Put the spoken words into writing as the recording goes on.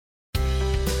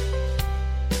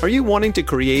Are you wanting to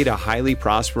create a highly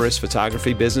prosperous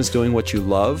photography business doing what you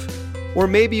love? Or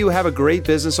maybe you have a great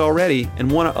business already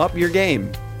and want to up your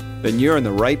game? Then you're in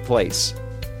the right place.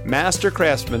 Master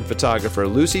craftsman photographer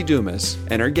Luci Dumas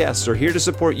and her guests are here to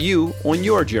support you on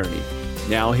your journey.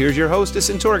 Now here's your hostess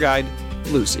and tour guide,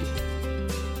 Luci.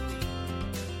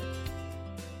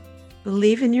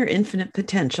 Believe in your infinite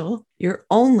potential. Your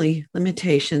only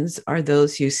limitations are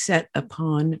those you set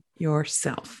upon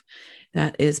yourself.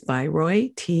 That is by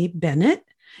Roy T. Bennett.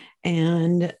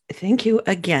 And thank you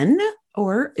again,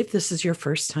 or if this is your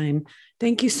first time,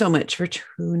 thank you so much for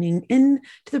tuning in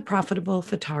to The Profitable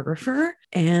Photographer.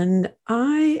 And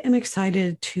I am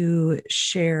excited to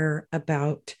share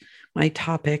about my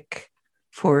topic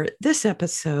for this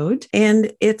episode.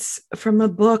 And it's from a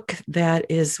book that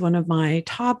is one of my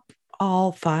top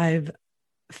all 5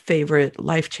 favorite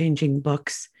life-changing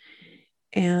books.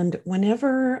 And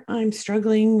whenever I'm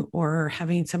struggling or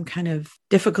having some kind of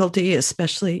difficulty,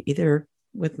 especially either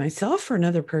with myself or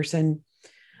another person,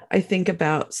 I think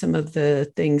about some of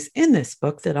the things in this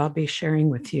book that I'll be sharing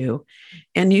with you.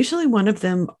 And usually one of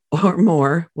them or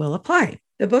more will apply.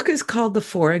 The book is called The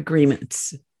 4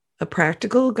 Agreements, A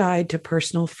Practical Guide to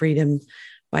Personal Freedom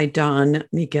by Don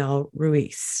Miguel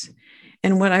Ruiz.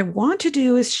 And what I want to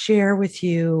do is share with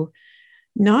you,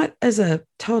 not as a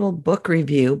total book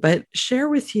review, but share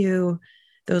with you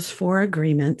those 4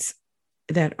 agreements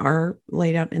that are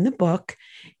laid out in the book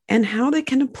and how they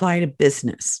can apply to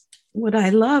business. What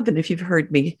I love, and if you've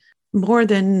heard me more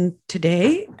than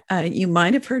today, you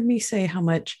might have heard me say how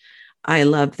much I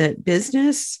love that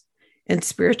business and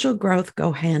spiritual growth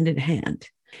go hand in hand.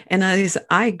 And as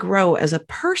I grow as a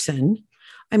person,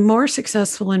 I'm more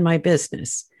successful in my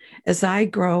business. As I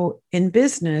grow in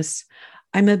business,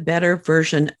 I'm a better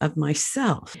version of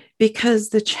myself, because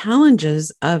the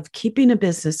challenges of keeping a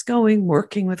business going,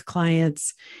 working with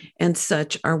clients and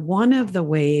such are one of the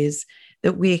ways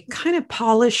that we kind of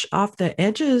polish off the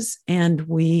edges and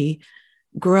we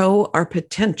grow our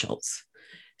potentials.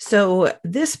 So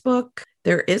this book,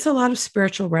 there is a lot of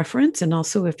spiritual reference. And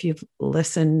also, if you've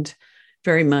listened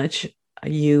very much,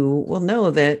 you will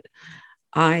know that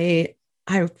I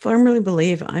firmly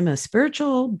believe I'm a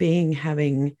spiritual being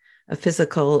having a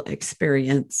physical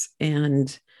experience,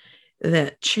 and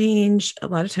that change, a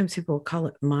lot of times people call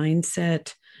it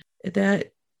mindset,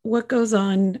 that what goes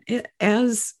on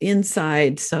as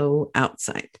inside, so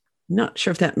outside. Not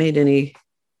sure if that made any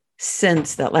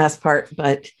sense, that last part,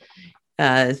 but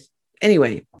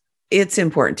anyway, it's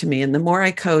important to me. And the more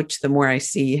I coach, the more I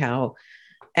see how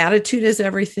attitude is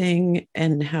everything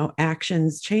and how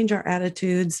actions change our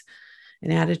attitudes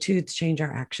and attitudes change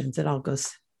our actions. It all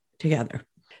goes together.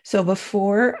 So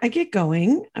before I get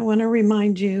going, I want to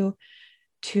remind you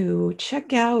to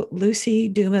check out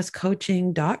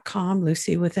LuciDumasCoaching.com,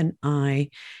 Luci with an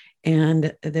I,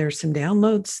 and there's some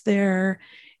downloads there.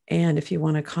 And if you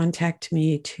want to contact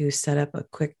me to set up a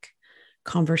quick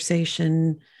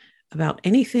conversation about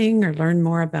anything or learn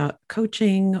more about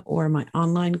coaching or my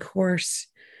online course,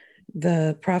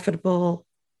 the Profitable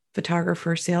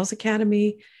Photographer Sales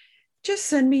Academy, just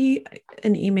send me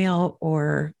an email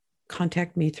or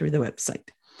contact me through the website.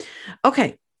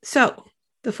 Okay, so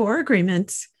The 4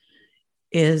 Agreements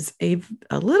is a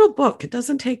little book. It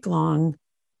doesn't take long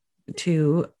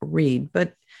to read,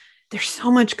 but there's so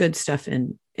much good stuff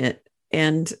in it.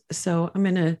 And so I'm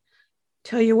going to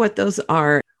tell you what those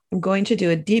are. I'm going to do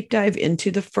a deep dive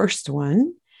into the first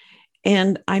one,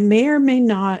 and I may or may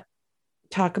not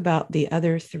talk about the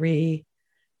other 3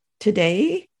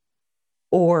 today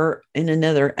or in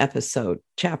another episode,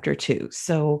 chapter 2.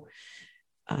 So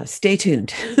stay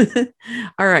tuned.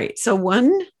 All right. So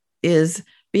 1 is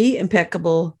be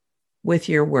impeccable with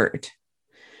your word.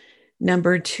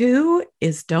 Number 2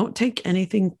 is don't take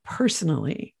anything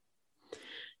personally.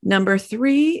 Number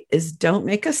 3 is don't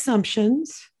make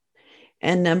assumptions.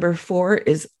 And number 4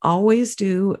 is always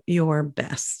do your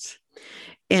best.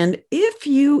 And if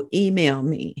you email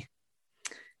me,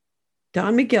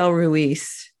 Don Miguel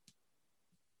Ruiz,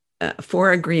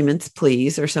 4 agreements,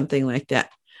 please, or something like that,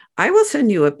 I will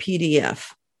send you a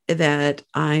PDF that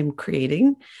I'm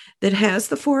creating that has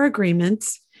the 4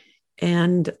 agreements,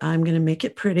 and I'm going to make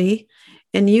it pretty.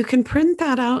 And you can print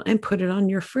that out and put it on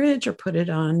your fridge or put it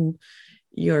on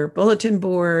your bulletin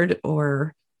board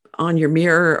or on your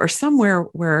mirror or somewhere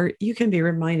where you can be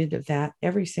reminded of that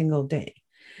every single day.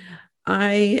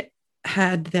 I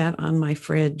had that on my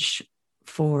fridge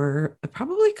for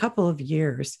probably a couple of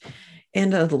years,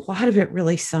 and a lot of it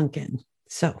really sunk in.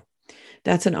 So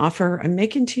that's an offer I'm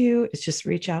making to you. It's just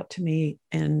reach out to me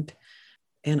and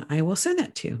I will send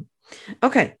that to you.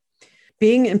 Okay.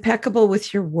 Being impeccable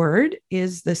with your word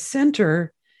is the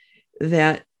center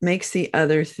that makes the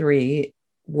other three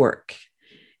work.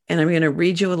 And I'm going to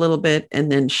read you a little bit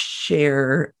and then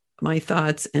share my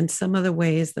thoughts and some of the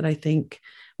ways that I think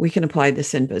we can apply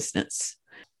this in business.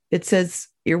 It says,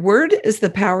 your word is the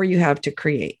power you have to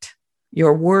create.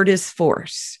 Your word is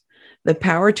force, the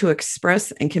power to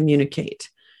express and communicate,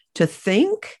 to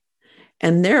think,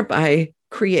 and thereby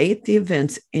create the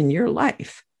events in your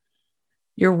life.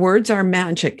 Your words are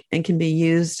magic and can be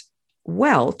used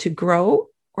well to grow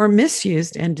or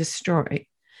misused and destroy.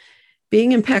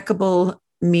 Being impeccable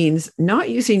means not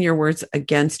using your words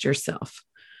against yourself.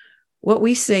 What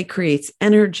we say creates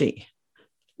energy.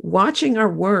 Watching our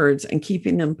words and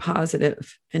keeping them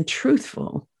positive and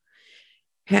truthful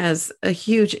has a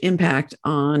huge impact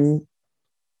on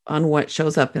what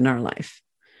shows up in our life.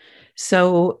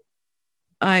 So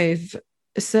I've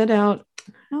set out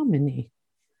how many?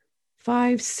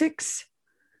 5, 6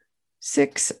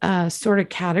 sort of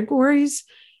categories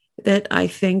that I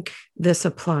think this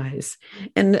applies.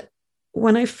 And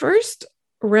when I first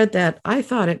read that, I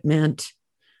thought it meant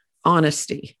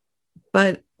honesty.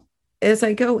 But as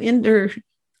I go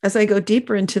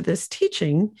deeper into this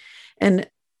teaching and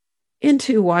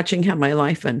into watching how my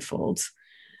life unfolds,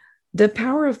 the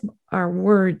power of our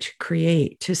word to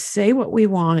create, to say what we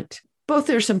want. Both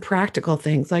there's some practical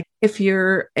things, like if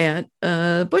you're at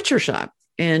a butcher shop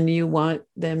and you want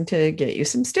them to get you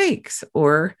some steaks,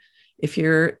 or if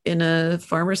you're in a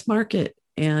farmer's market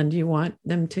and you want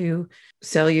them to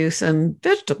sell you some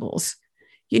vegetables,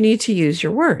 you need to use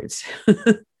your words.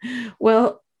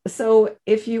 Well, so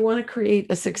if you want to create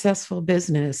a successful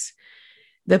business,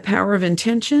 the power of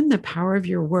intention, the power of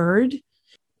your word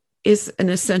is an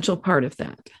essential part of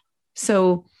that.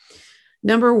 So,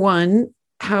 number one,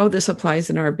 how this applies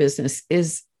in our business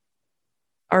is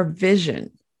our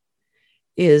vision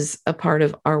is a part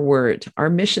of our word, our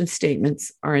mission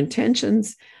statements, our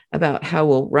intentions about how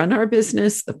we'll run our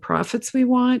business, the profits we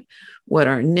want, what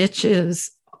our niche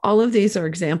is. All of these are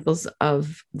examples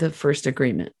of the first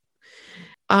agreement.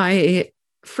 I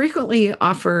frequently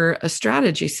offer a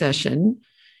strategy session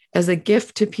as a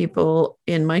gift to people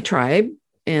in my tribe.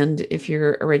 And if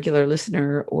you're a regular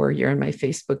listener or you're in my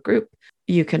Facebook group,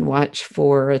 you can watch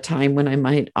for a time when I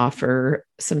might offer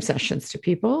some sessions to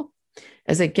people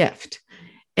as a gift.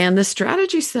 And the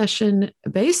strategy session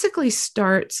basically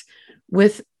starts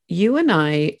with you and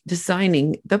I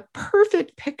designing the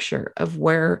perfect picture of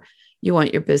where you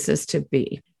want your business to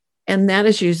be. And that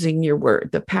is using your word,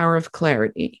 the power of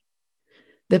clarity,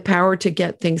 the power to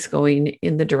get things going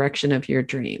in the direction of your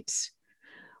dreams.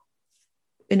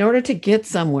 In order to get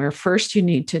somewhere, first you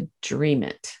need to dream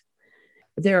it.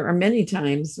 There are many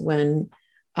times when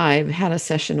I've had a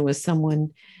session with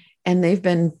someone and they've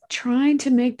been trying to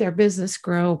make their business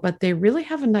grow, but they really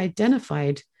haven't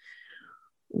identified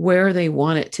where they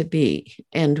want it to be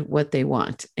and what they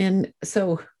want. And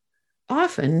so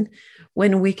often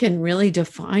when we can really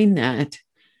define that,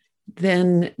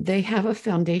 then they have a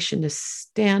foundation to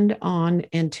stand on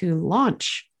and to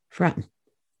launch from.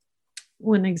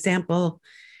 One example,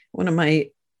 one of my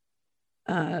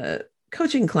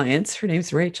coaching clients, her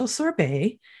name's Rachel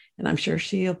Sorbet, and I'm sure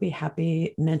she'll be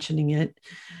happy mentioning it.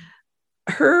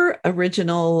 Her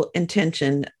original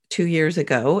intention 2 years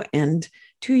ago, and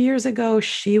 2 years ago,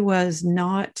 she was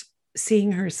not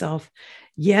seeing herself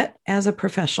yet as a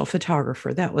professional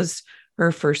photographer. That was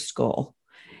her first goal.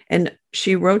 And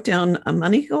she wrote down a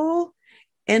money goal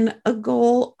and a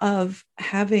goal of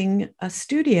having a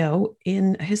studio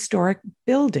in a historic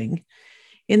building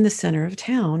in the center of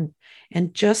town.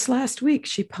 And just last week,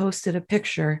 she posted a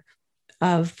picture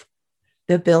of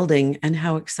the building and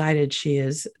how excited she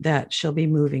is that she'll be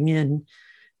moving in,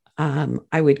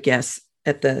 I would guess,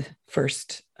 at the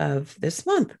first of this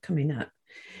month coming up.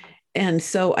 And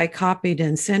so I copied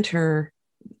and sent her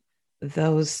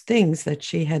those things that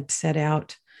she had set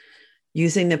out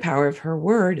using the power of her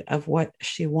word of what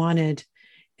she wanted,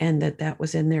 and that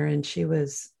was in there. And she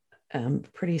was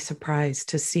pretty surprised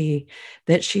to see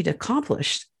that she'd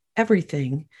accomplished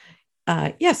everything.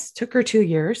 Yes, took her 2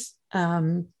 years,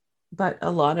 but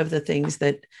a lot of the things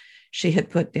that she had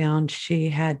put down, she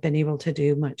had been able to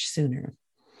do much sooner.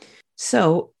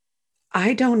 So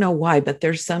I don't know why, but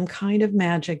there's some kind of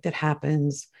magic that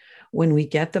happens when we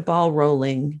get the ball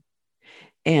rolling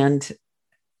and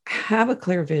have a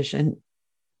clear vision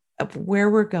of where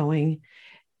we're going.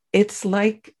 It's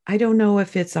like, I don't know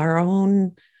if it's our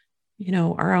own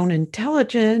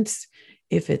intelligence,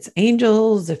 if it's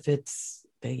angels, if it's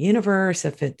the universe,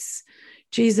 if it's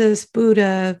Jesus,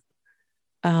 Buddha,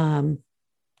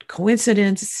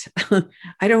 coincidence.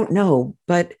 I don't know,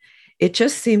 but it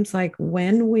just seems like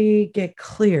when we get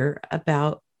clear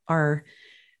about our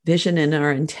vision and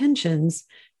our intentions,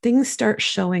 things start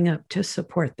showing up to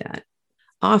support that.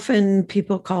 Often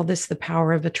people call this the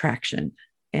power of attraction.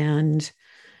 And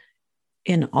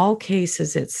in all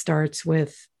cases, it starts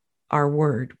with our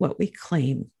word, what we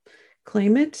claim.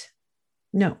 Claim it?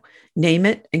 No, name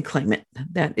it and claim it.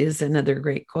 That is another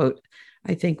great quote,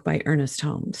 I think, by Ernest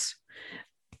Holmes.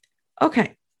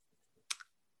 Okay.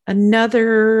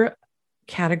 Another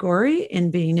category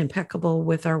in being impeccable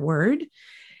with our word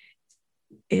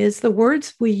is the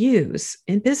words we use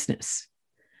in business.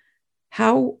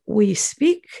 How we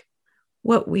speak,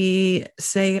 what we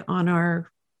say on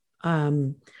our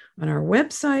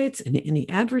websites and any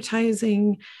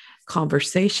advertising,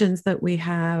 conversations that we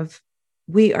have.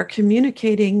 We are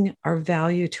communicating our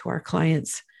value to our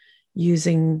clients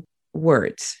using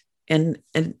words. And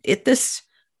at this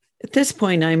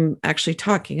point, I'm actually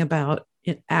talking about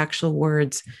actual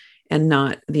words and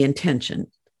not the intention.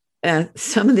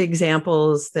 Some of the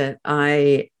examples that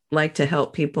I like to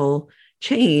help people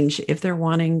change if they're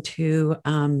wanting to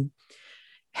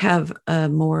have a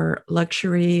more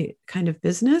luxury kind of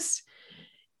business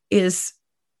is,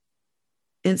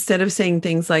 instead of saying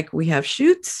things like we have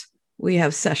shoots, we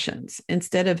have sessions.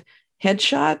 Instead of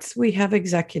headshots, we have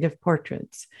executive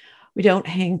portraits. We don't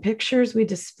hang pictures, we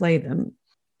display them.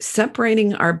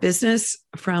 Separating our business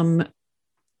from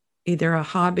either a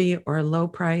hobby or a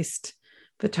low-priced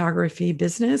photography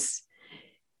business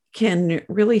can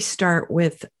really start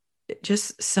with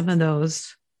just some of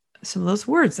those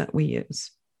words that we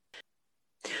use.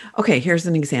 Okay, here's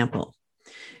an example.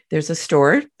 There's a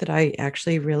store that I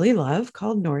actually really love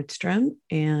called Nordstrom,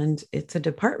 and it's a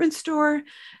department store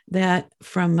that,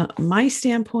 from my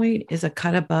standpoint, is a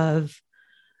cut above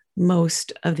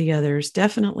most of the others,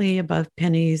 definitely above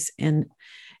Penny's. And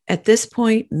at this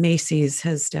point, Macy's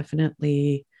has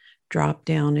definitely dropped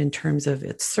down in terms of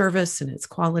its service and its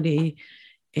quality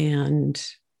and,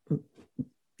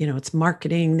 its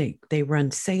marketing. They run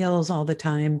sales all the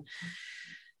time.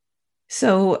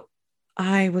 So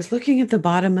I was looking at the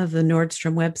bottom of the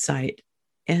Nordstrom website,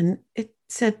 and it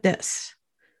said this: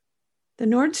 the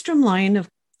Nordstrom line of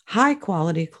high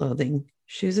quality clothing,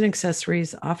 shoes, and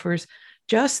accessories offers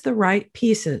just the right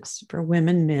pieces for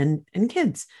women, men, and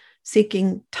kids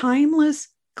seeking timeless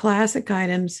classic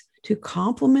items to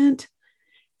complement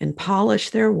and polish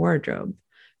their wardrobe.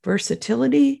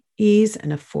 Versatility, ease,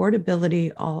 and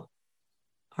affordability all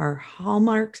are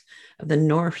hallmarks of the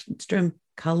Nordstrom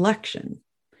collection,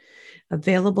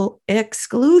 available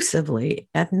exclusively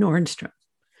at Nordstrom.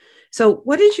 So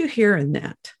what did you hear in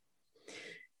that?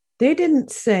 They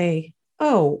didn't say,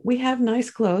 oh, we have nice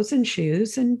clothes and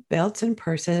shoes and belts and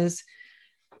purses.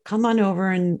 Come on over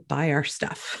and buy our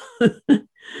stuff.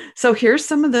 So here's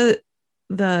some of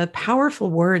the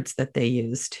powerful words that they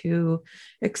use to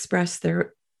express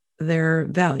their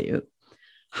value.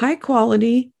 High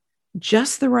quality,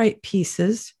 just the right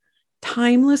pieces,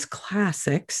 timeless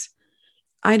classics,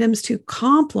 items to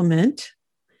complement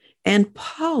and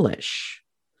polish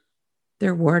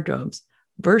their wardrobes.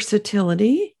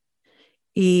 Versatility,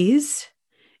 ease,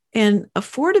 and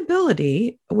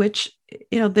affordability, which,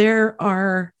 there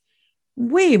are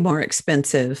way more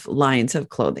expensive lines of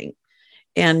clothing.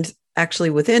 And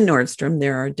actually within Nordstrom,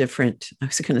 there are different, I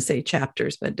was going to say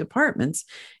chapters, but departments,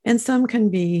 and some can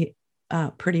be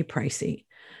pretty pricey,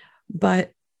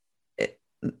 but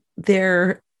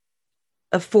they're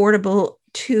affordable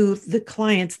to the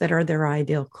clients that are their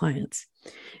ideal clients.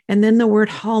 And then the word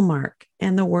hallmark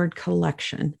and the word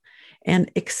collection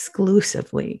and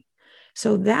exclusively.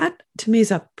 So that to me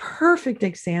is a perfect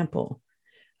example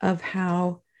of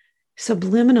how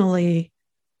subliminally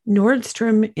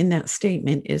Nordstrom in that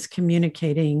statement is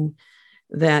communicating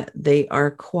that they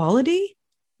are quality,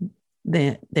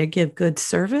 that they give good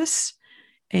service,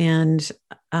 and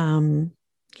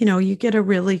you get a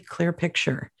really clear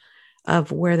picture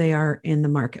of where they are in the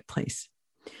marketplace.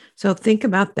 So think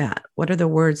about that. What are the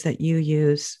words that you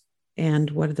use, and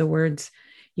what are the words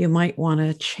you might want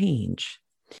to change?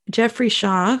 Jeffrey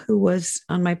Shaw, who was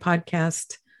on my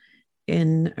podcast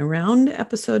in around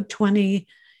episode 20,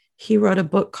 he wrote a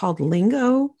book called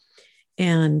Lingo,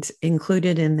 and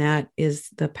included in that is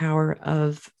the power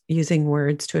of using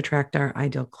words to attract our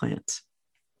ideal clients.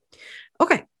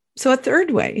 Okay, so a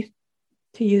third way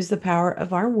to use the power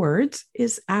of our words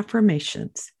is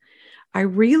affirmations. I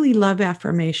really love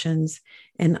affirmations,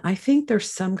 and I think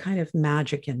there's some kind of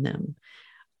magic in them.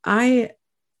 I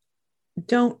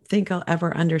don't think I'll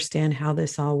ever understand how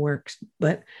this all works,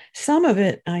 but some of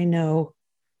it I know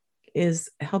is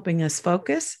helping us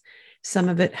focus. Some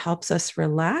of it helps us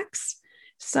relax.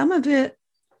 Some of it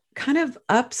kind of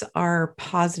ups our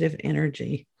positive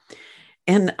energy.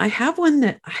 And I have one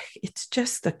that it's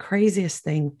just the craziest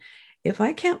thing. If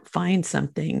I can't find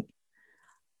something,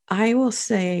 I will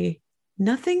say,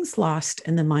 nothing's lost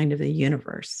in the mind of the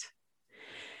universe.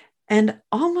 And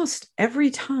almost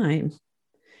every time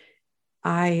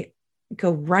I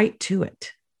go right to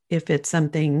it, if it's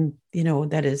something,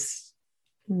 that is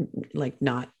like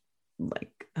not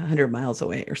like 100 miles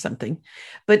away or something.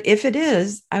 But if it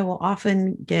is, I will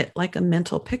often get like a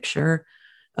mental picture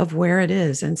of where it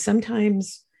is. And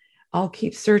sometimes I'll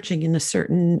keep searching in a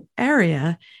certain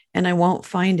area and I won't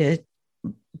find it,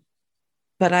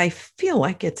 but I feel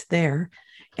like it's there.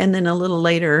 And then a little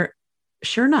later,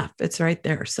 sure enough, it's right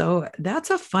there. So that's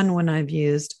a fun one I've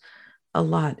used a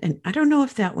lot. And I don't know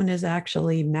if that one is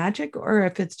actually magic or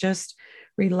if it's just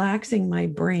relaxing my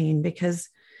brain, because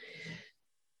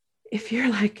if you're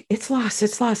like, it's lost,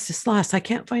 it's lost, it's lost, I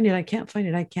can't find it, I can't find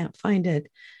it, I can't find it,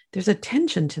 there's a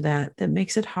tension to that that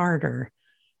makes it harder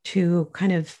to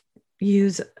kind of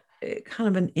use kind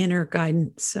of an inner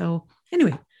guidance. So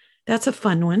anyway, that's a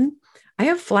fun one. I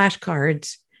have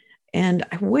flashcards and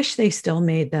I wish they still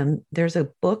made them. There's a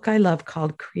book I love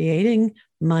called Creating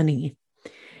Money,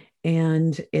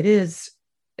 and it is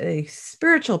a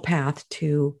spiritual path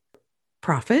to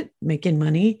profit, making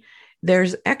money.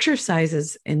 There's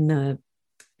exercises in the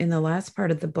last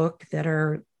part of the book that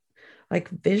are like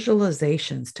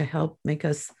visualizations to help make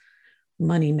us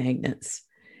money magnets.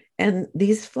 And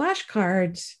these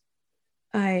flashcards,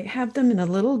 I have them in a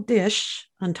little dish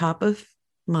on top of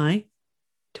my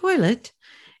toilet.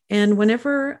 And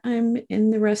whenever I'm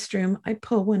in the restroom, I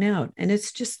pull one out. And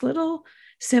it's just little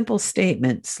simple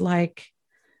statements like,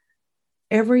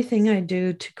 everything I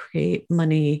do to create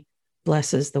money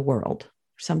blesses the world,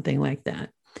 something like that.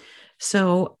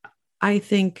 So I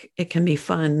think it can be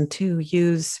fun to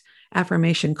use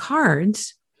affirmation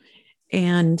cards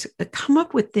and come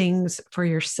up with things for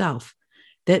yourself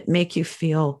that make you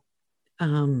feel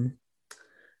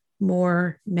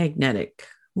more magnetic,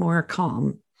 more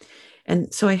calm.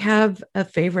 And so I have a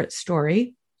favorite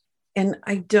story, and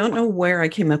I don't know where I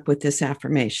came up with this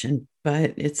affirmation,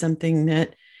 but it's something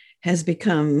that has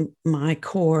become my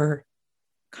core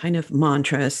kind of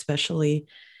mantra, especially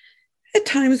at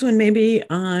times when maybe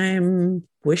I'm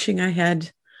wishing I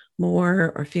had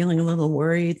more or feeling a little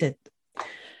worried that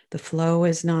the flow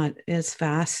is not as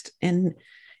fast. And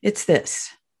it's this: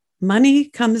 money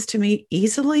comes to me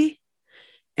easily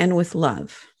and with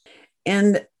love.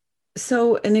 And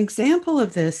so an example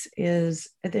of this is,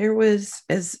 there was,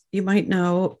 as you might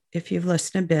know, if you've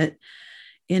listened a bit,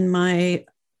 in my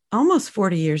almost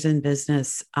 40 years in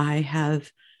business, I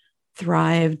have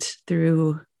thrived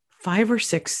through 5 or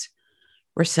 6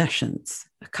 recessions,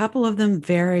 a couple of them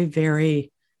very,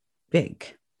 very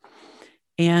big.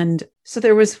 And so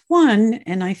there was one,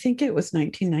 and I think it was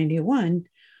 1991,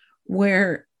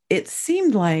 where it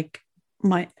seemed like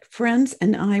my friends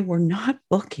and I were not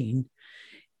booking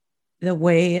the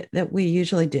way that we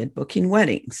usually did, booking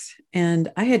weddings.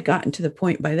 And I had gotten to the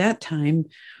point by that time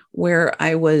where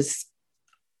I was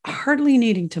hardly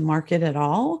needing to market at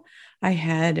all. I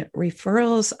had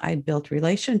referrals, I'd built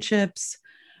relationships,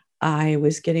 I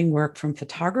was getting work from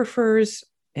photographers,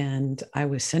 and I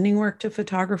was sending work to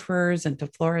photographers and to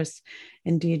florists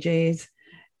and DJs.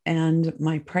 And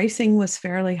my pricing was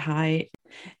fairly high.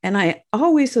 And I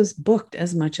always was booked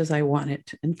as much as I wanted.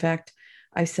 In fact,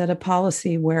 I set a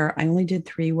policy where I only did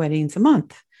 3 weddings a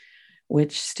month,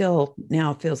 which still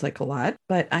now feels like a lot,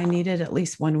 but I needed at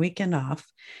least one weekend off.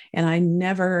 And I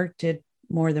never did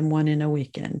more than one in a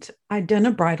weekend. I'd done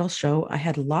a bridal show. I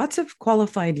had lots of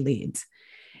qualified leads,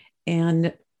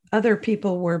 and other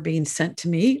people were being sent to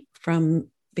me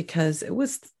because it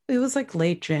was like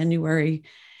late January.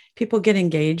 People get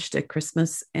engaged at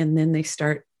Christmas and then they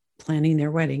start planning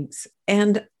their weddings.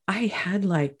 And I had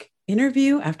like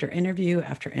interview after interview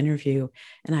after interview,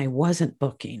 and I wasn't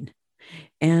booking.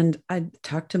 And I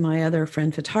talked to my other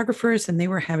friend photographers, and they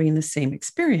were having the same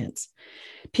experience.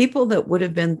 People that would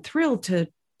have been thrilled to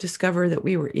discover that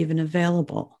we were even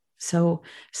available. So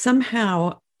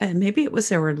somehow, and maybe it was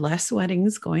there were less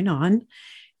weddings going on,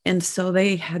 and so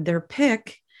they had their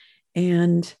pick.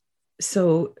 And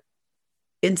so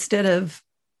instead of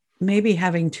maybe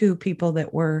having 2 people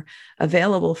that were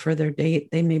available for their date,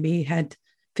 they maybe had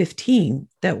 15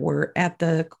 that were at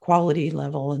the quality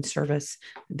level and service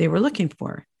they were looking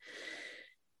for.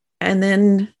 And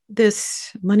then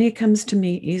this money comes to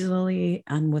me easily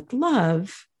and with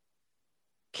love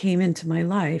came into my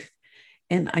life.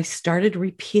 And I started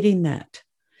repeating that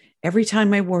every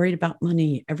time I worried about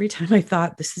money, every time I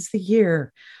thought this is the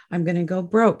year I'm going to go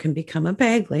broke and become a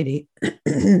bag lady.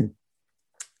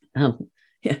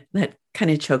 Yeah, that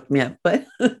kind of choked me up. But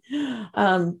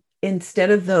instead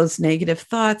of those negative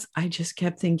thoughts, I just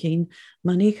kept thinking,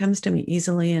 money comes to me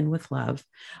easily and with love.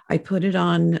 I put it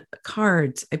on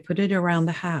cards, I put it around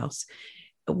the house.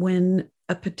 When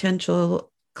a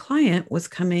potential client was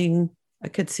coming, I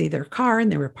could see their car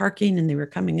and they were parking and they were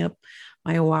coming up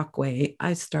my walkway.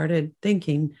 I started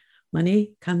thinking,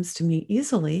 money comes to me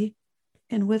easily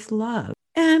and with love.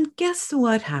 And guess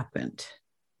what happened?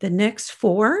 The next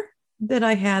 4 that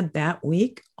I had that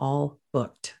week all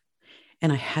booked.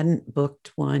 And I hadn't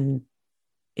booked one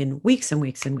in weeks and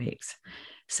weeks and weeks.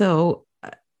 So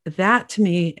that to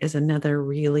me is another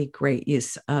really great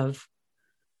use of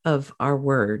our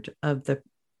word, of the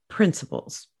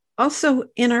principles. Also,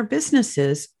 in our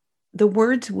businesses, the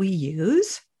words we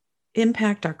use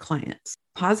impact our clients.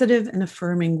 Positive and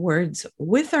affirming words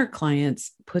with our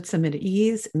clients puts them at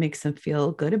ease, makes them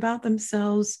feel good about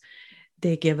themselves.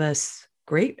 They give us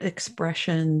great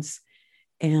expressions,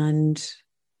 and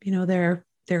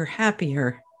they're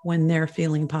happier when they're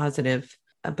feeling positive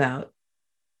about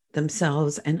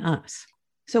themselves and us.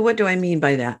 So what do I mean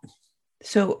by that?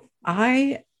 So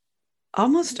I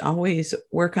almost always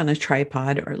work on a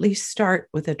tripod, or at least start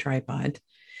with a tripod,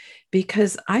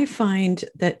 because I find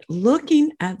that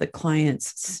looking at the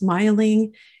clients,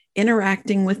 smiling,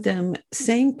 interacting with them,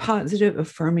 saying positive,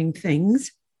 affirming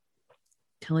things,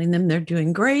 telling them they're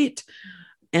doing great,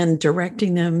 and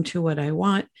directing them to what I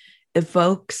want,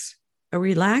 evokes a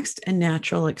relaxed and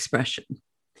natural expression.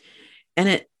 And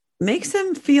it makes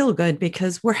them feel good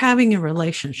because we're having a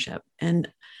relationship.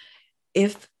 And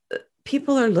if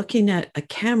people are looking at a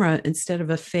camera instead of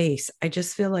a face, I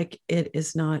just feel like it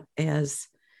is not as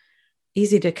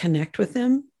easy to connect with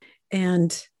them.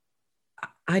 And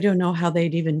I don't know how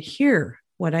they'd even hear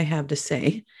what I have to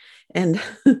say. And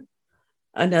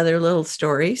another little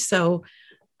story. So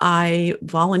I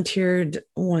volunteered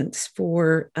once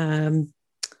for a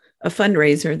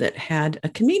fundraiser that had a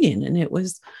comedian, and it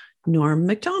was Norm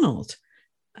Macdonald.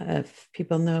 If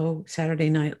people know Saturday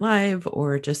Night Live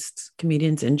or just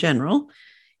comedians in general,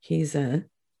 he's a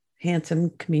handsome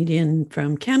comedian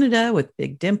from Canada with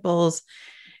big dimples.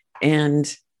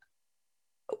 And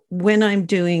when I'm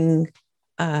doing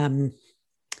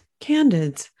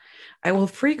candids, I will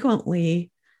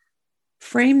frequently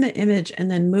frame the image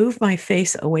and then move my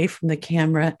face away from the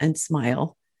camera and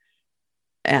smile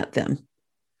at them.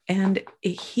 And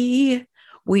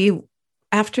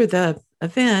after the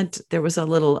event, there was a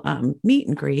little meet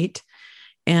and greet.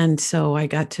 And so I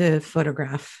got to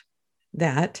photograph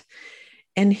that.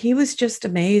 And he was just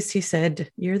amazed. He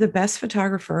said, "You're the best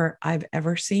photographer I've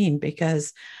ever seen,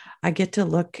 because I get to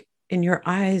look in your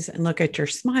eyes and look at your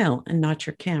smile and not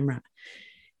your camera."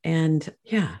 And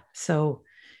yeah, so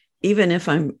even if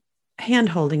I'm hand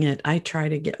holding it, I try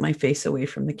to get my face away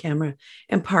from the camera.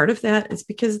 And part of that is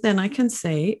because then I can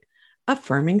say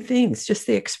affirming things. Just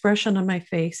the expression on my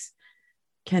face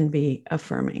can be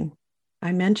affirming.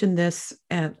 I mentioned this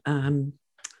at one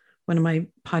of my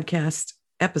podcast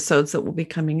episodes that will be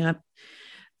coming up,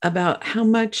 about how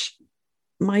much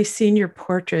my senior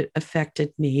portrait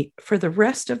affected me for the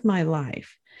rest of my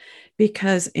life.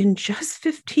 Because in just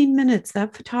 15 minutes,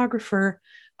 that photographer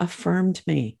affirmed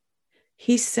me.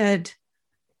 He said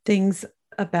things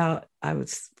about, I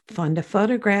was fun to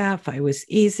photograph, I was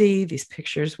easy, these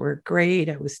pictures were great,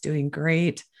 I was doing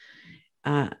great.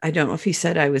 I don't know if he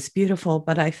said I was beautiful,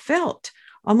 but I felt,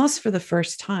 almost for the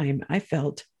first time, I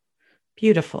felt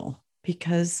beautiful,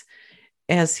 because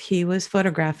as he was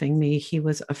photographing me, he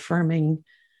was affirming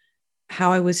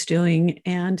how I was doing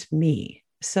and me.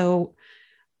 So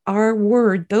our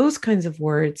word, those kinds of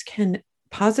words, can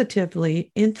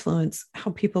positively influence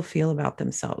how people feel about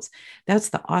themselves. That's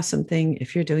the awesome thing.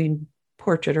 If you're doing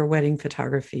portrait or wedding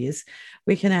photography, is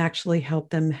we can actually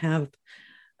help them have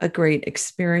a great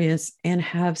experience and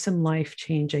have some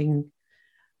life-changing,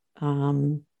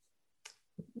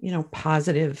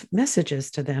 positive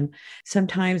messages to them.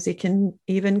 Sometimes it can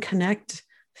even connect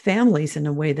families in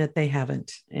a way that they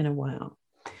haven't in a while.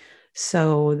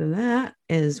 So that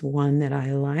is one that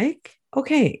I like.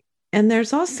 Okay. And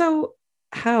there's also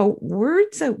how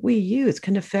words that we use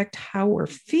can affect how we're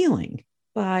feeling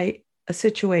by a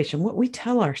situation, what we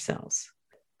tell ourselves.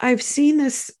 I've seen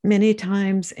this many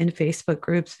times in Facebook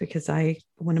groups, because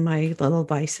one of my little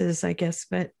vices, I guess,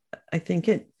 but I think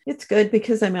it's good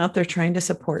because I'm out there trying to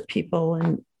support people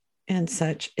and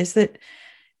such, is that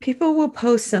people will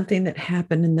post something that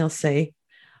happened and they'll say,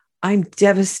 "I'm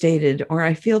devastated," or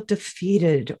 "I feel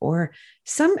defeated," or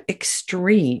some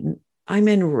extreme, "I'm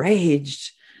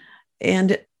enraged."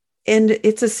 And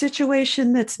it's a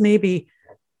situation that's maybe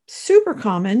super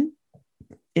common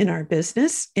in our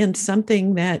business, and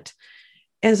something that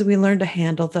as we learn to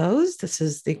handle those, this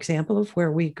is the example of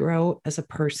where we grow as a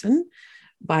person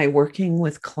by working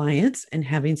with clients and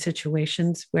having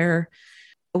situations where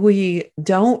we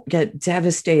don't get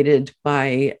devastated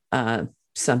by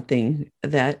something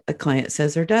that a client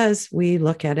says or does. We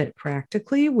look at it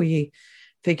practically. We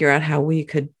figure out how we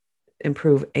could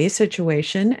improve a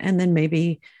situation and then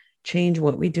maybe change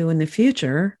what we do in the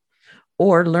future,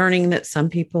 or learning that some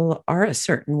people are a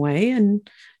certain way and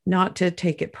not to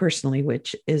take it personally,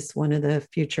 which is one of the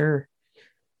future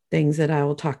things that I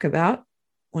will talk about.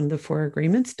 One of the 4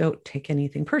 agreements: don't take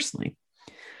anything personally.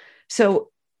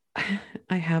 So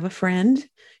I have a friend.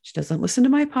 She doesn't listen to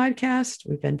my podcast.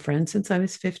 We've been friends since I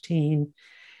was 15.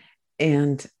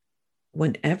 And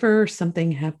whenever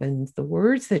something happens, the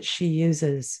words that she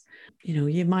uses,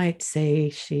 you might say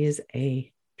she is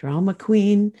a drama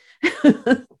queen.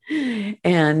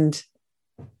 And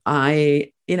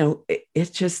it's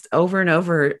just over and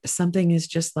over, something is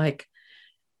just like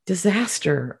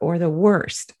disaster or the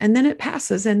worst. And then it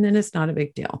passes and then it's not a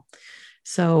big deal.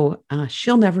 So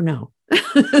she'll never know.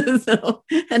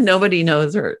 And nobody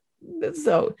knows her.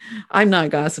 So I'm not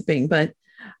gossiping, but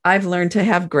I've learned to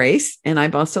have grace. And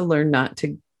I've also learned not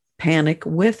to panic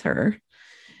with her,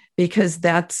 because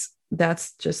that's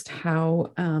just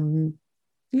how,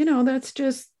 that's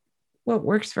just what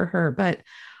works for her. But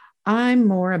I'm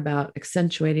more about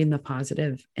accentuating the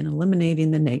positive and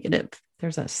eliminating the negative.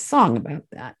 There's a song about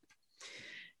that.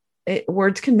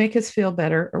 Words can make us feel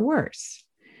better or worse.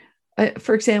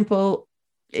 For example,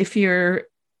 if you're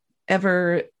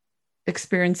ever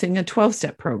experiencing a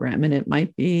 12-step program, and it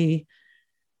might be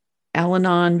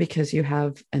Al-Anon because you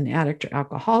have an addict or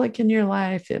alcoholic in your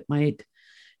life, it might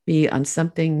be on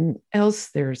something else.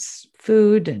 There's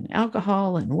food and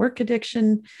alcohol and work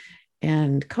addiction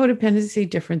and codependency,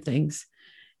 different things.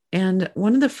 And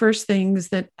one of the first things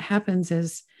that happens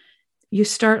is you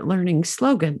start learning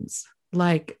slogans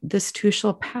like "this too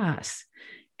shall pass"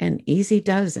 and "easy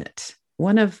does it."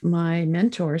 One of my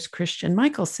mentors, Christian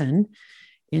Michelson,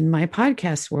 in my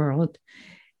podcast world,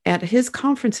 at his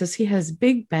conferences, he has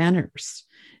big banners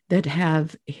that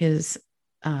have his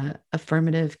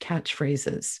affirmative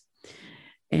catchphrases.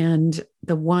 And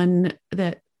the one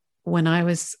that, when I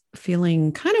was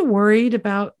feeling kind of worried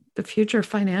about the future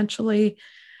financially,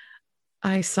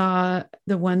 I saw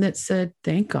the one that said,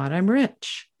 "Thank God I'm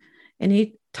rich." And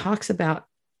he talks about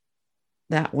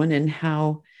that one and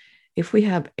how if we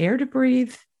have air to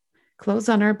breathe, clothes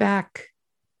on our back,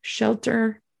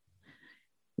 shelter,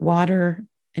 water,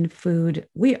 and food,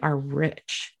 we are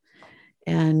rich.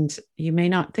 And you may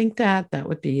not think that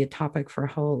would be a topic for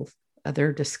a whole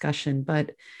other discussion,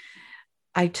 but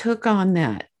I took on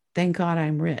that, "Thank God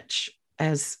I'm rich,"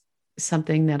 as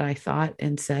something that I thought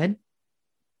and said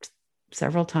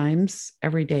several times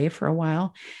every day for a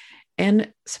while.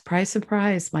 And surprise,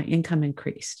 surprise, my income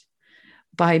increased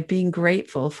by being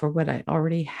grateful for what I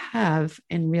already have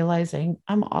and realizing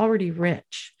I'm already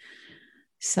rich.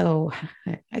 So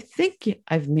I think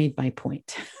I've made my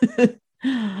point.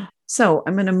 So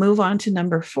I'm going to move on to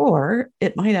number 4.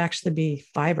 It might actually be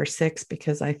 5 or 6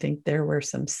 because I think there were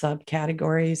some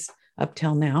subcategories up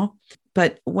till now.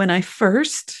 But when I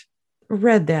first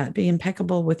read that, "be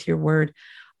impeccable with your word,"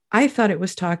 I thought it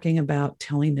was talking about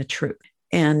telling the truth.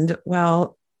 And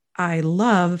while I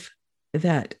love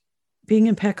that being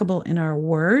impeccable in our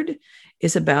word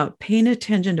is about paying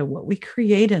attention to what we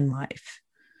create in life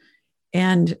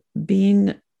and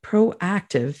being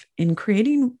proactive in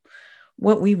creating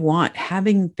what we want,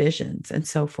 having visions and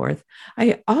so forth,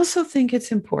 I also think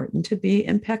it's important to be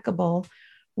impeccable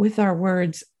with our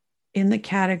words in the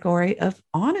category of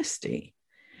honesty.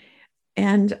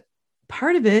 And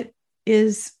part of it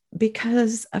is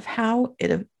because of how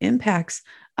it impacts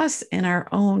us in our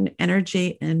own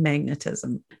energy and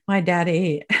magnetism. My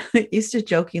daddy used to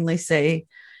jokingly say,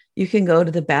 "You can go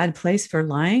to the bad place for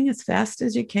lying as fast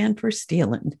as you can for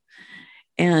stealing."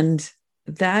 And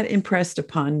that impressed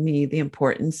upon me the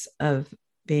importance of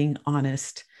being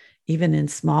honest, even in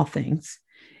small things.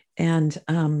 And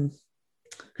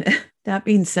that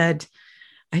being said,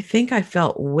 I think I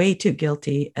felt way too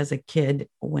guilty as a kid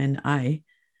when I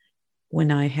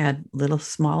had little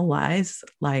small lies,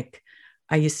 like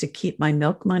I used to keep my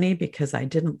milk money because I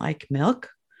didn't like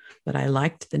milk, but I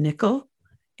liked the nickel,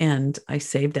 and I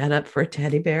saved that up for a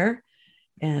teddy bear.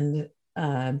 And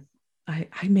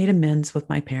I made amends with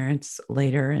my parents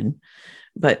later,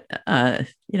 but I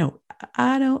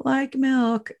don't like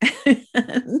milk.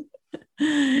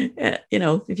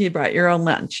 If you brought your own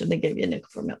lunch and they gave you a nickel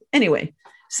for milk. Anyway,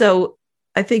 so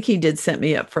I think he did set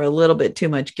me up for a little bit too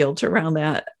much guilt around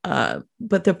that.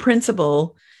 But the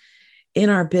principle in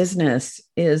our business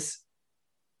is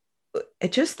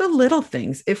just the little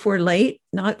things. If we're late,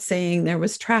 not saying there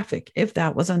was traffic, if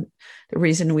that wasn't the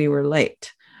reason we were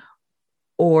late,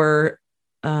 or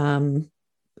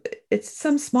it's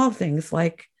some small things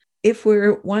like if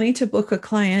we're wanting to book a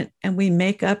client and we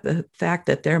make up the fact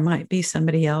that there might be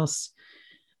somebody else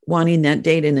wanting that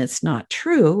date and it's not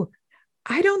true,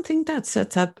 I don't think that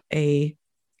sets up a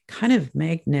kind of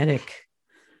magnetic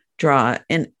draw.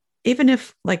 And even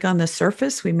if, like, on the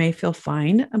surface, we may feel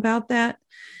fine about that,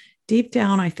 deep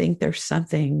down, I think there's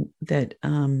something that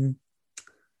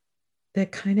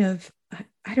that kind of,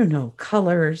 I don't know,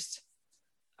 colors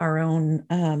our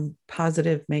own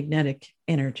positive magnetic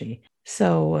energy.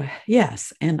 So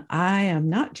yes, and I am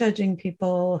not judging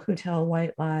people who tell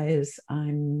white lies.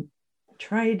 I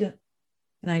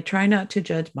try not to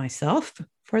judge myself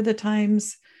for the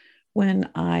times when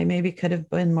I maybe could have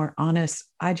been more honest.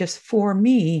 For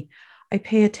me, I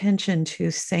pay attention to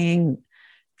saying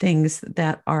things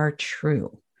that are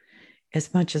true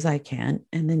as much as I can,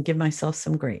 and then give myself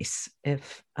some grace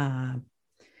if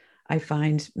I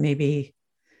find maybe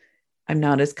I'm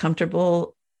not as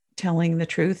comfortable telling the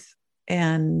truth.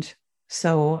 And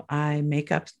so I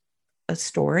make up a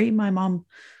story. My mom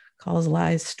calls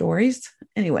lies stories.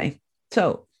 Anyway,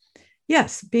 so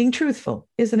yes, being truthful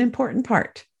is an important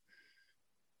part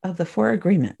of the 4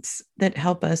 agreements that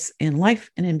help us in life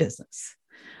and in business.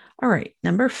 All right,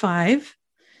 number 5,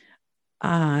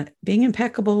 being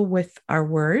impeccable with our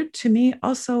word, to me,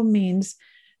 also means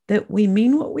that we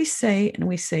mean what we say and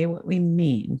we say what we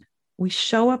mean. We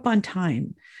show up on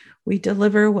time. We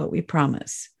deliver what we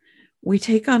promise. We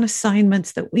take on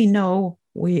assignments that we know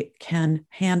we can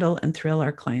handle and thrill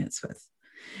our clients with.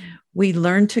 We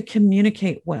learn to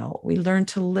communicate well. We learn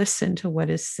to listen to what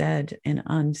is said and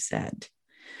unsaid.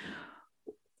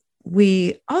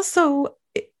 We also,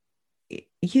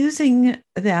 using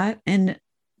that and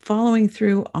following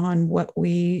through on what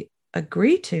we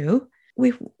agree to,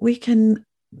 we can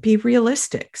be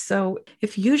realistic. So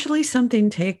if usually something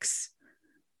takes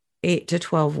 8 to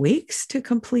 12 weeks to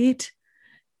complete,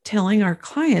 telling our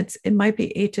clients it might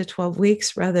be 8 to 12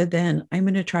 weeks rather than I'm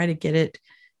going to try to get it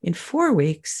in 4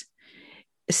 weeks,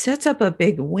 sets up a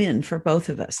big win for both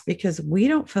of us because we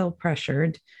don't feel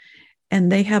pressured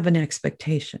and they have an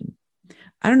expectation.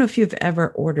 I don't know if you've ever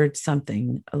ordered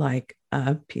something like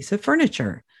a piece of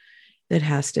furniture that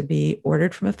has to be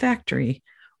ordered from a factory,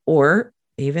 or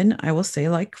even, I will say,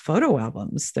 like photo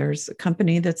albums. There's a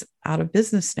company that's out of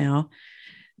business now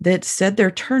that said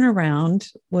their turnaround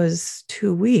was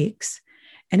 2 weeks,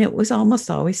 and it was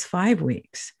almost always 5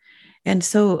 weeks. And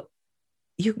so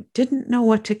you didn't know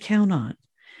what to count on.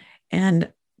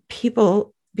 And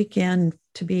people began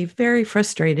to be very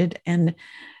frustrated, and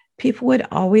people would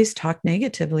always talk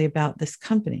negatively about this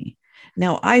company.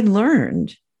 Now, I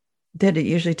learned that it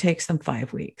usually takes them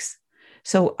 5 weeks.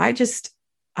 So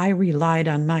I relied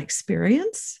on my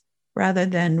experience rather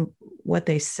than what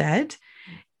they said.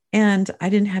 And I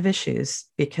didn't have issues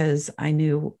because I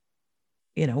knew,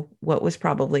 what was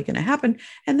probably going to happen.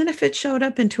 And then if it showed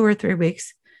up in 2 or 3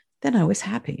 weeks, then I was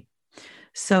happy.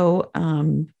 So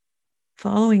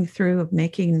following through,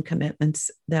 making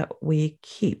commitments that we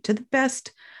keep to the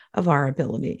best of our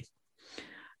ability.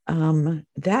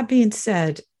 That being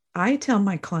said, I tell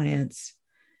my clients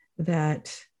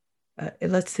that,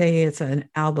 let's say it's an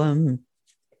album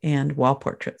and wall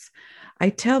portraits. I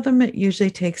tell them it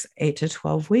usually takes 8 to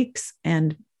 12 weeks.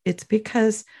 And it's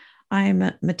because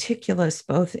I'm meticulous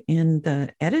both in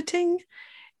the editing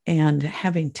and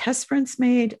having test prints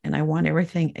made. And I want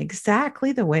everything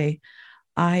exactly the way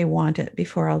I want it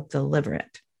before I'll deliver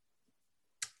it.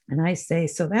 And I say,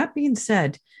 so that being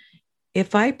said,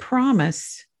 if I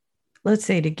promise, let's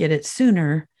say, to get it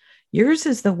sooner, yours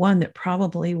is the one that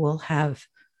probably will have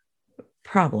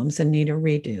problems and need a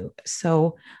redo.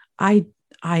 So I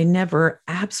never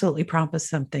absolutely promise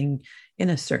something in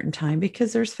a certain time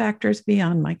because there's factors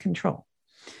beyond my control.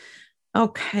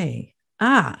 Okay.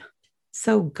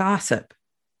 So gossip,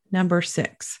 number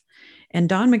 6. And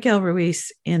Don Miguel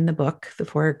Ruiz in the book, The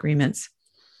 4 Agreements,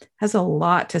 has a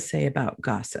lot to say about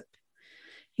gossip.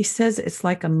 He says it's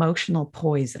like emotional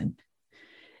poison.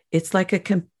 It's like a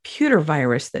computer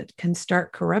virus that can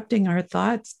start corrupting our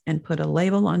thoughts and put a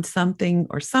label on something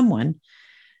or someone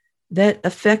that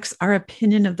affects our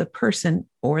opinion of the person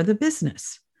or the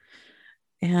business.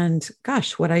 And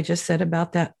gosh, what I just said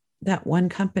about that one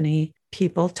company,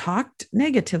 people talked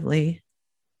negatively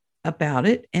about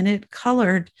it and it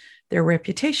colored their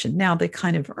reputation. Now they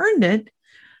kind of earned it,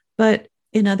 but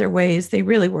in other ways, they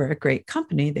really were a great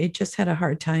company. They just had a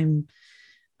hard time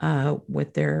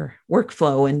with their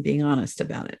workflow and being honest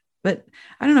about it. But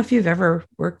I don't know if you've ever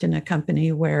worked in a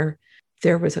company where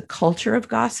there was a culture of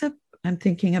gossip. I'm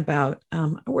thinking about, I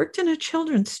worked in a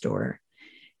children's store.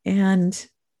 And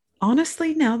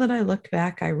honestly, now that I look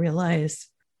back, I realize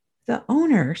the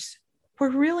owners were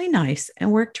really nice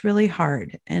and worked really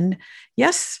hard. And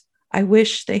yes, I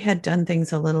wish they had done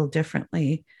things a little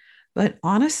differently, but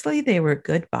honestly, they were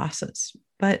good bosses.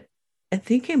 But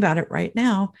thinking about it right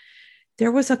now,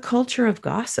 there was a culture of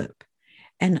gossip,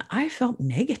 and I felt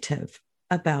negative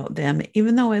about them,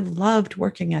 even though I loved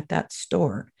working at that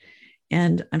store.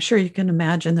 And I'm sure you can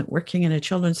imagine that working in a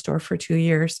children's store for 2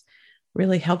 years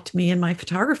really helped me in my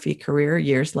photography career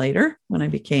years later when I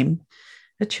became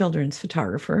a children's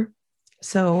photographer.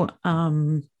 So,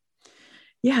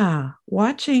 yeah,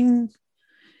 watching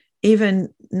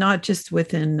even not just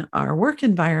within our work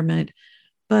environment,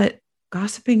 but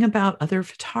gossiping about other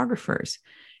photographers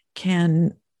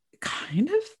can kind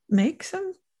of make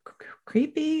some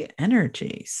creepy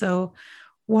energy. So,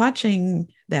 watching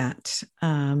that,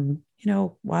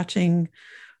 watching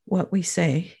what we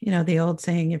say, the old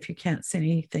saying, if you can't say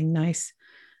anything nice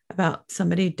about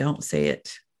somebody, don't say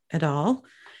it at all.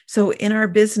 So, in our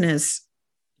business,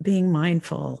 being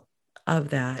mindful of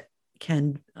that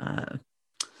can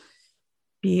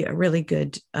be a really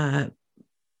good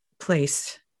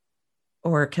place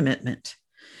or commitment.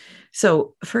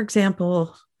 So, for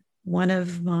example, one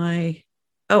of my,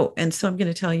 and so I'm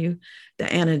going to tell you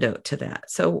the antidote to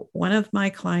that. So, one of my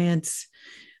clients,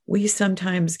 we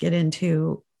sometimes get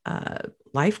into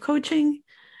life coaching.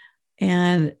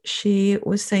 And she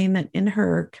was saying that in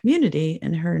her community,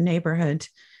 in her neighborhood,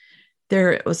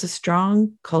 there was a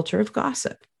strong culture of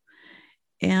gossip.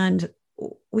 And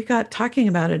we got talking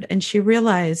about it, and she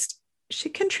realized she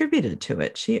contributed to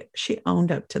it. She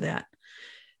owned up to that.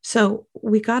 So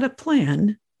we got a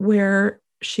plan where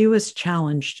she was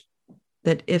challenged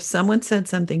that if someone said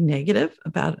something negative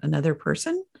about another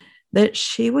person, that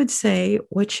she would say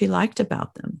what she liked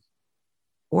about them,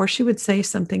 or she would say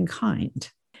something kind.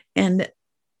 And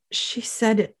she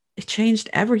said it changed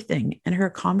everything. And her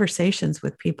conversations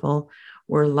with people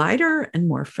were lighter and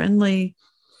more friendly.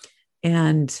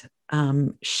 And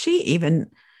she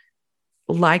even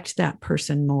liked that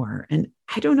person more. And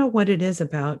I don't know what it is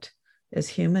about as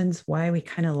humans, why we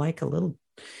kind of like a little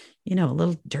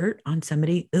dirt on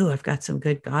somebody. Ooh, I've got some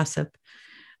good gossip.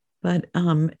 But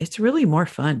it's really more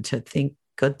fun to think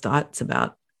good thoughts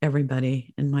about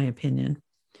everybody, in my opinion.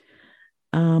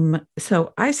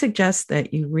 So I suggest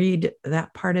that you read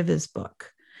that part of his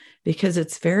book because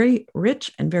it's very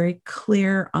rich and very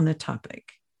clear on the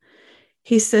topic.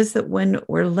 He says that when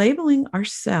we're labeling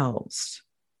ourselves,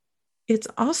 it's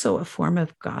also a form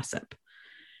of gossip,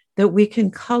 that we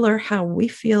can color how we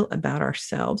feel about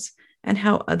ourselves and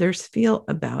how others feel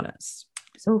about us.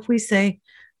 So if we say,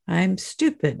 I'm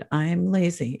stupid, I'm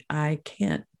lazy, I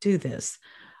can't do this,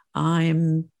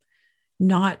 I'm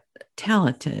not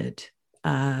talented,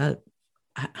 I'm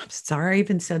sorry I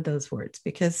even said those words,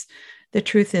 because the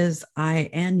truth is I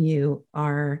and you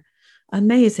are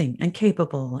amazing and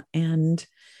capable and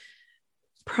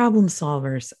problem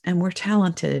solvers, and we're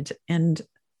talented and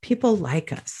people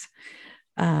like us.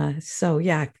 So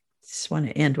yeah, I just want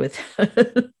to end with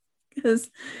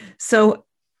so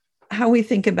how we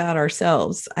think about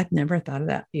ourselves, I've never thought of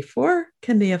that before,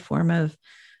 can be a form of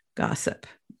gossip.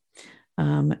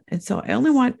 And so I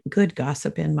only want good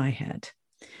gossip in my head.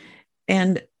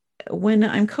 And when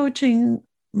I'm coaching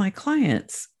my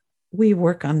clients, we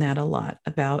work on that a lot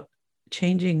about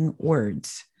changing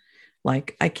words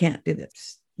like, I can't do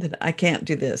this, that I can't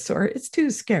do this, or it's too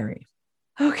scary.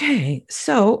 Okay,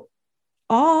 so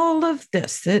all of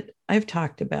this that I've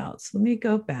talked about, so let me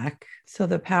go back. So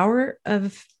the power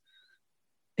of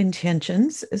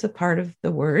intentions is a part of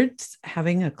the words,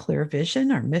 having a clear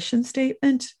vision, our mission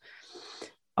statement,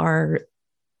 our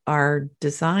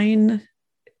design,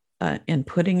 and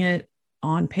putting it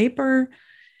on paper,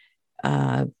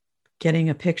 getting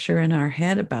a picture in our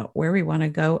head about where we want to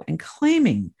go and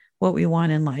claiming what we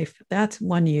want in life. That's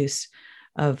one use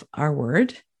of our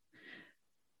word.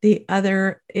 The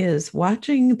other is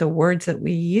watching the words that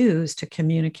we use to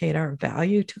communicate our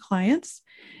value to clients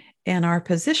and our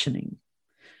positioning.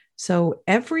 So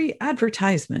every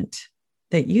advertisement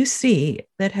that you see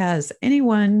that has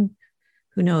anyone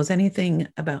who knows anything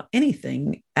about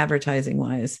anything advertising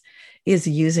wise is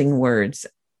using words.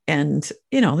 And,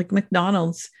 like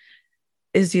McDonald's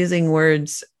is using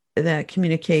words that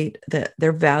communicate that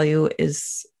their value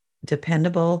is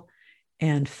dependable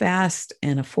and fast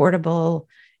and affordable,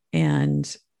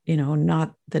 and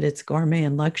not that it's gourmet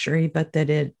and luxury, but that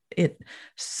it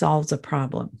solves a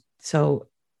problem. So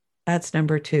that's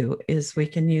number 2, is we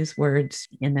can use words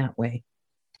in that way.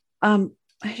 I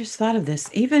just thought of this.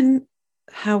 Even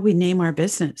how we name our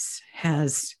business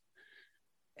has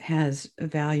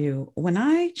value. When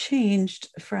I changed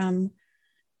from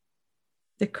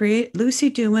the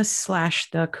Luci Dumas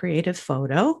 / the creative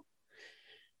photo,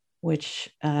 which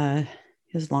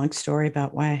is a long story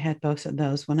about why I had both of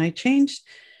those. When I changed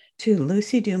to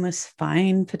Luci Dumas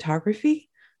fine photography,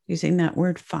 using that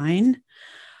word fine,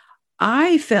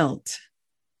 I felt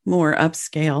more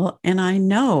upscale. And I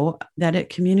know that it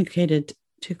communicated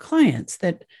to clients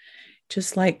that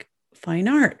just like fine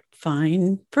art,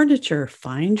 fine furniture,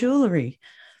 fine jewelry,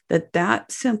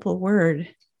 that simple word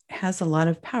has a lot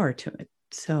of power to it.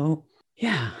 So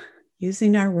yeah,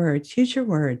 using our words, use your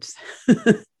words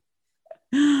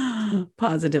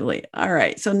positively. All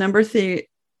right. So number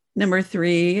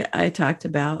three, I talked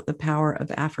about the power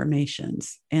of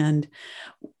affirmations. And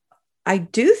I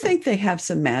do think they have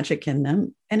some magic in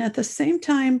them. And at the same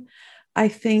time, I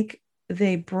think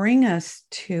they bring us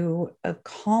to a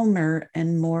calmer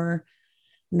and more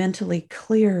mentally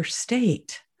clear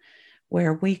state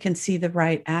where we can see the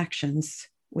right actions.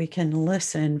 We can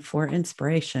listen for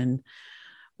inspiration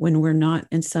when we're not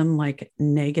in some like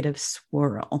negative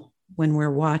swirl, when we're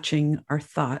watching our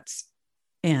thoughts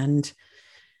and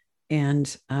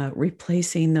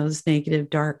replacing those negative,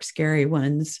 dark, scary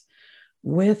ones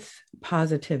with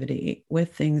positivity,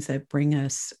 with things that bring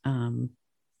us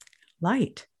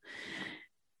light.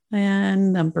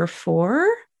 And number 4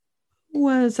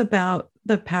 was about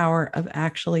the power of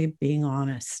actually being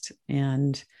honest.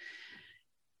 And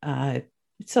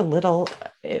it's a little,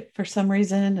 for some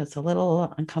reason, it's a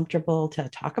little uncomfortable to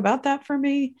talk about that for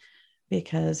me,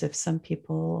 because if some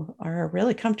people are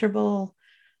really comfortable,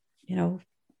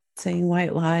 saying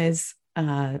white lies,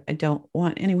 I don't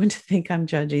want anyone to think I'm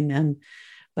judging them.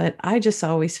 But I just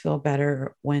always feel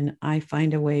better when I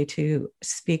find a way to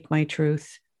speak my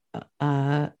truth,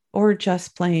 or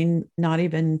just plain not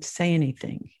even say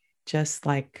anything. Just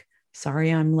like,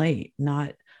 sorry, I'm late,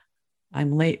 not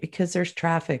I'm late because there's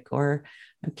traffic, or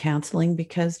I'm canceling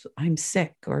because I'm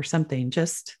sick or something.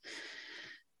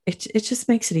 It just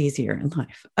makes it easier in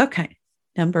life. Okay.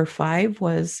 Number 5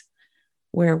 was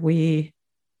where we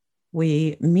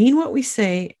mean what we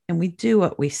say and we do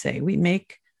what we say.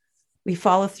 We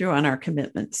follow through on our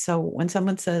commitments. So when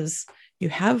someone says, you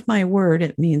have my word,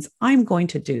 it means I'm going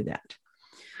to do that.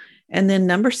 And then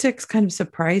number 6 kind of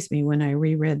surprised me when I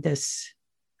reread this.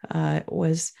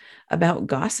 Was about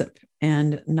gossip,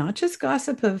 and not just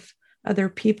gossip of other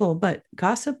people, but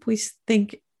gossip we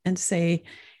think and say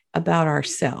about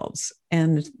ourselves,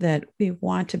 and that we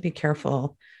want to be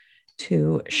careful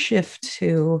to shift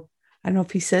to, I don't know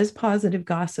if he says positive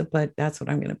gossip, but that's what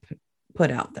I'm going to put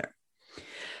out there.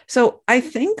 So I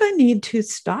think I need to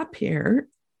stop here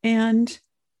and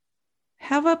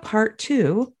have a part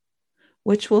 2,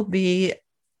 which will be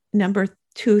number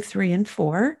 2, 3, and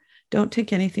 4. Don't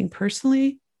take anything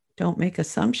personally. Don't make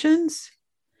assumptions,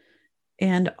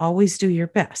 and always do your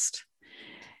best.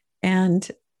 And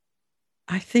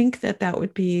I think that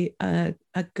would be a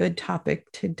good topic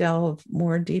to delve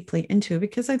more deeply into,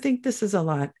 because I think this is a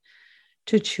lot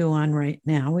to chew on right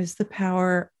now, is the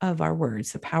power of our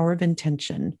words, the power of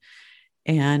intention,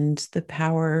 and the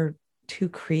power to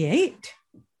create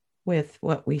with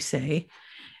what we say.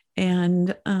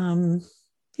 And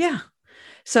yeah,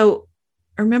 so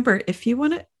remember, if you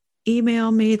want to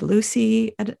email me,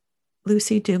 Luci at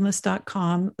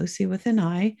LuciDumas.com, Luci with an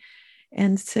I,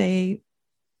 and say,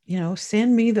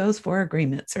 send me those 4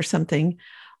 agreements or something.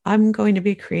 I'm going to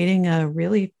be creating a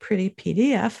really pretty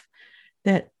PDF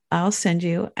that I'll send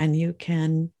you, and you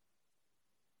can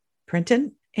print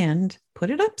it and put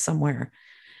it up somewhere.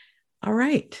 All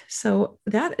right. So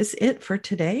that is it for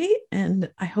today. And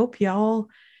I hope y'all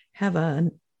have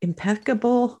an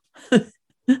impeccable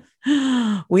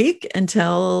week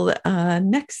until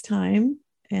next time.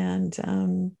 And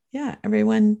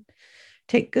everyone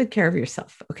take good care of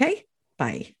yourself. Okay.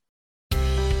 Bye.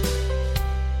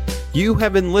 You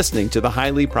have been listening to The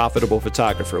Highly Profitable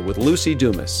Photographer with Luci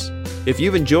Dumas. If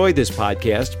you've enjoyed this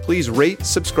podcast, please rate,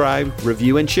 subscribe,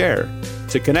 review, and share.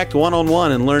 To connect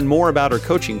one-on-one and learn more about our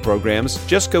coaching programs,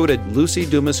 just go to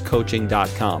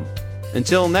LuciDumasCoaching.com.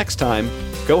 Until next time,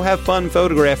 go have fun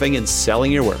photographing and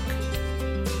selling your work.